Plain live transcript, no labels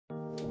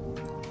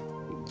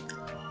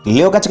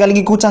Leo katika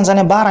ligi kuu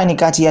Tanzania bara ni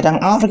kati ya Young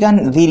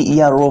African dhidi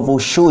ya Ruvu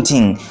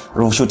Shooting.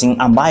 Ruvu Shooting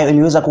ambayo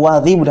iliweza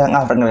kuadhibu Young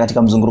African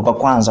katika mzunguko wa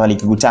kwanza wa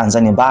ligi kuu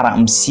Tanzania bara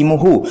msimu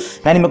huu.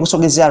 Na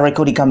nimekusogezea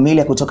rekodi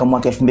kamili kutoka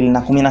mwaka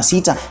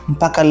 2016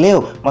 mpaka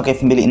leo mwaka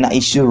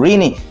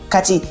 2020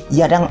 kati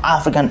ya Young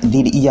African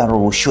dhidi ya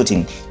Ruvu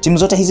Shooting. Timu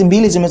zote hizi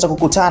mbili zimeweza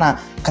kukutana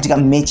katika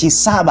mechi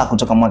 7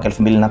 kutoka mwaka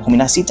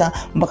 2016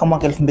 mpaka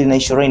mwaka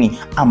 2020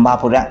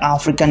 ambapo Young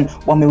African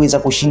wameweza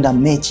kushinda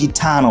mechi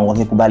 5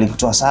 wakikubali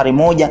kutoa sare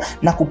moja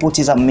na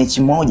kupoteza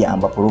mechi moja,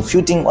 ambapo Ruvu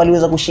Shooting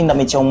waliweza kushinda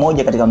mechi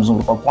moja katika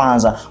mzunguko wa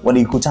kwanza wa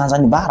ligi kuu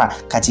Tanzania bara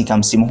katika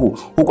msimu huu,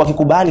 huku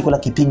wakikubali kula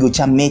kipigo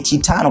cha mechi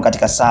 5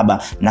 katika 7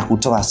 na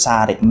kutoa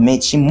sare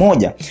mechi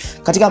moja.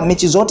 Katika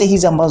mechi zote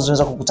hizi ambazo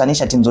zinaweza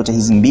kukutanisha timu zote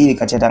hizi mbili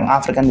kati ya Young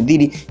African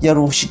dhidi ya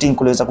Ruvu Shooting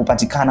kuliweza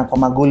kupatikana kwa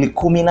magoli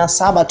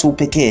 17 tu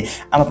pekee,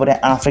 ambapo Young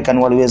African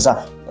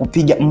waliweza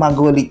kupiga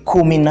magoli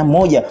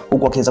 11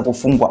 huku wakiweza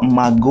kufungwa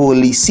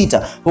magoli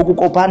 6, huku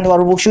kwa upande wa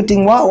Ruvu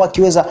Shooting wao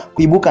wakiweza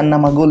kuibuka na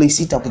magoli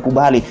 6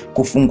 wakikubali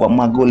kufungwa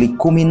magoli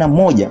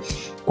 11.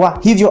 Kwa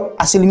hivyo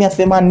asilimia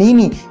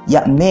 80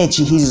 ya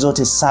mechi hizi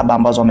zote 7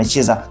 ambazo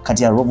wamecheza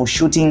kati ya Ruvu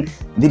Shooting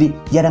dhidi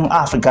ya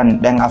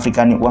Young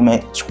African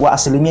wamechukua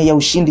asilimia ya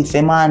ushindi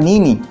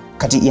 80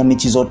 kati ya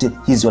mechi zote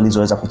hizi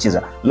walizoweza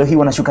kucheza. Leo hii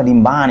wanashuka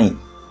dimbani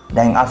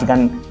Young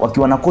African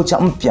wakiwa na kocha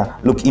mpya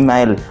Luke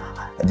Email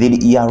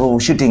dhidi ya Ruvu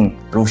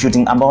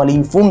Shooting ambao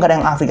walimfunga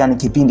Young African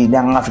kipindi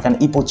Young African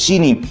ipo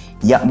chini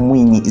ya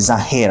Mwinyi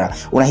Zahera.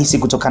 Unahisi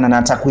kutokana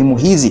na takwimu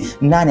hizi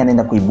nani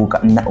anaenda kuibuka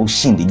na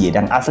ushindi? Je,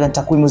 Young African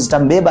takwimu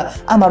zitambeba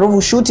ama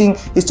Ruvu Shooting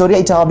historia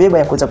itawabeba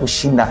ya kuweza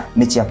kushinda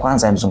mechi ya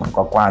kwanza ya mzunguko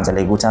wa kwanza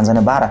ligi kuu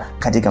Tanzania bara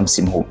katika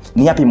msimu huu?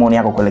 Ni yapi maoni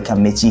yako kuelekea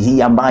mechi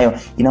hii ambayo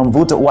ina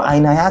mvuto wa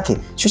aina yake?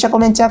 Shusha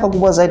comment yako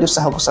kubwa zaidi,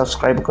 usahau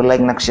kusubscribe,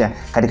 kulike na kushare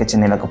katika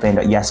channel yako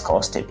pendwa ya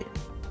Sports TV.